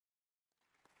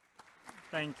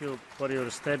Thank you for your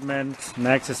statement.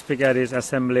 Next speaker is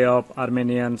Assembly of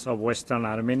Armenians of Western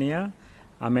Armenia,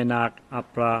 Amenak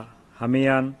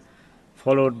Aprahamean,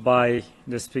 followed by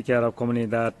the Speaker of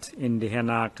Comunidad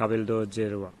Indigena Cabildo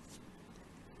Jerua.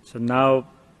 So now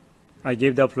I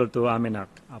give the floor to Amenak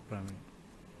Aprahamean.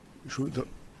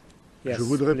 Je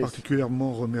voudrais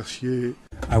particulièrement remercier.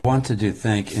 I want to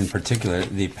thank in particular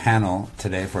the panel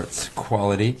today for its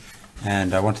quality,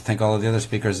 and I want to thank all of the other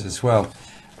speakers as well.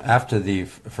 After the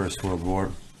First World War,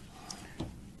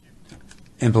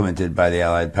 implemented by the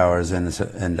Allied powers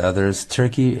and others,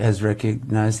 Turkey has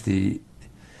recognized the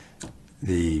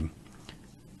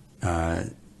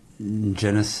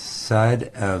genocide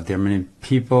of the Armenian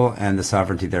people and the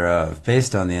sovereignty thereof.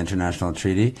 Based on the international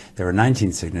treaty, there were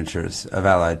 19 signatures of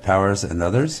Allied powers and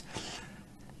others.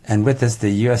 And with this,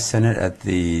 the U.S. Senate, at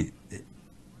the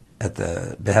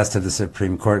behest of the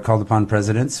Supreme Court, called upon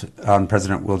President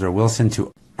Woodrow Wilson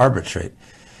to arbitrate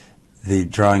the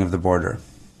drawing of the border.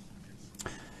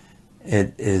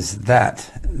 It is that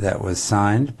was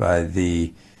signed by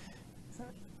the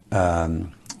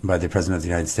President of the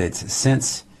United States.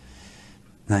 Since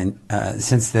then,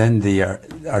 the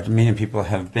Armenian people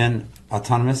have been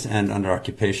autonomous and under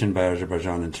occupation by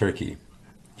Azerbaijan and Turkey,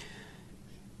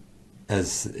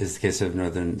 as is the case of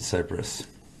Northern Cyprus.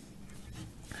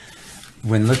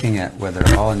 When looking at whether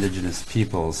all indigenous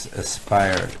peoples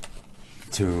aspire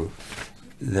to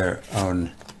their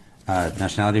own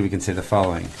nationality, we can say the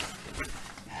following.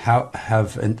 How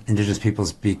have indigenous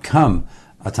peoples become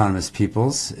autonomous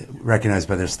peoples, recognized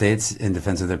by their states in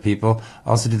defense of their people?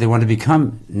 Also, do they want to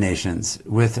become nations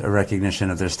with a recognition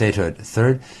of their statehood?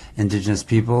 Third, indigenous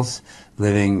peoples are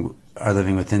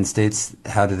living within states.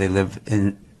 How do they live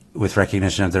with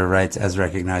recognition of their rights as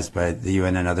recognized by the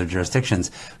UN and other jurisdictions?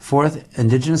 Fourth,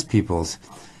 indigenous peoples,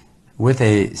 with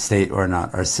a state or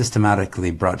not, are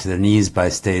systematically brought to their knees by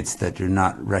states that do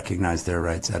not recognize their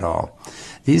rights at all.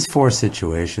 These four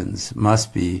situations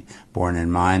must be borne in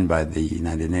mind by the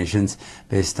United Nations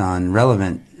based on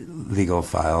relevant legal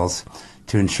files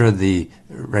to ensure the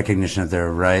recognition of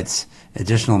their rights,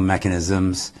 additional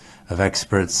mechanisms of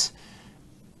experts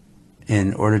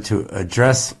in order to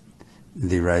address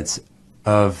the rights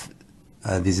of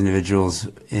these individuals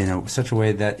in such a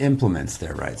way that implements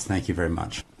their rights. Thank you very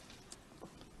much.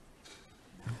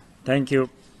 Thank you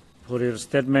for your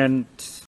statement.